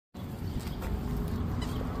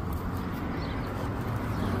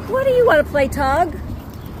What do you want to play tug?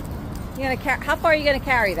 You gonna how far are you going to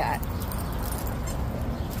carry that?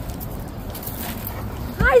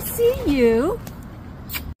 I see you.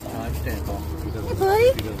 I stand off. Hey,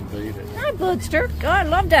 buddy. He doesn't beat it. Hi, Budster. God, I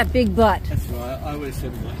love that big butt. That's right. I always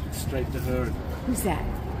send straight to her. Who's that?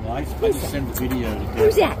 Well, I just send the video to Dad.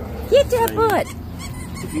 Who's that? Get that butt.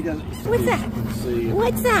 If he doesn't, What's that? See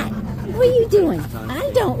What's that? What are you doing?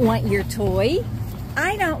 I don't want your toy.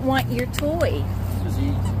 I don't want your toy.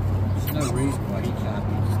 There's no reason why he can't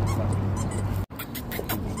be.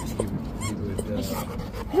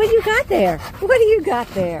 What do you got there? What do you got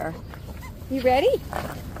there? You ready?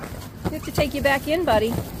 We have to take you back in,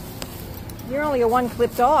 buddy. You're only a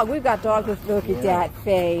one-clip dog. We've got dogs with, look at that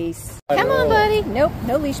face. Come on, buddy. Nope,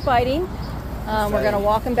 no leash biting. We're going to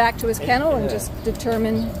walk him back to his kennel and just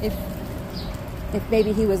determine if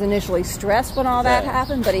maybe he was initially stressed when all that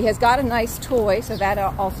happened. But he has got a nice toy, so that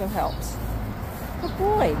also helps. Good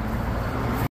boy.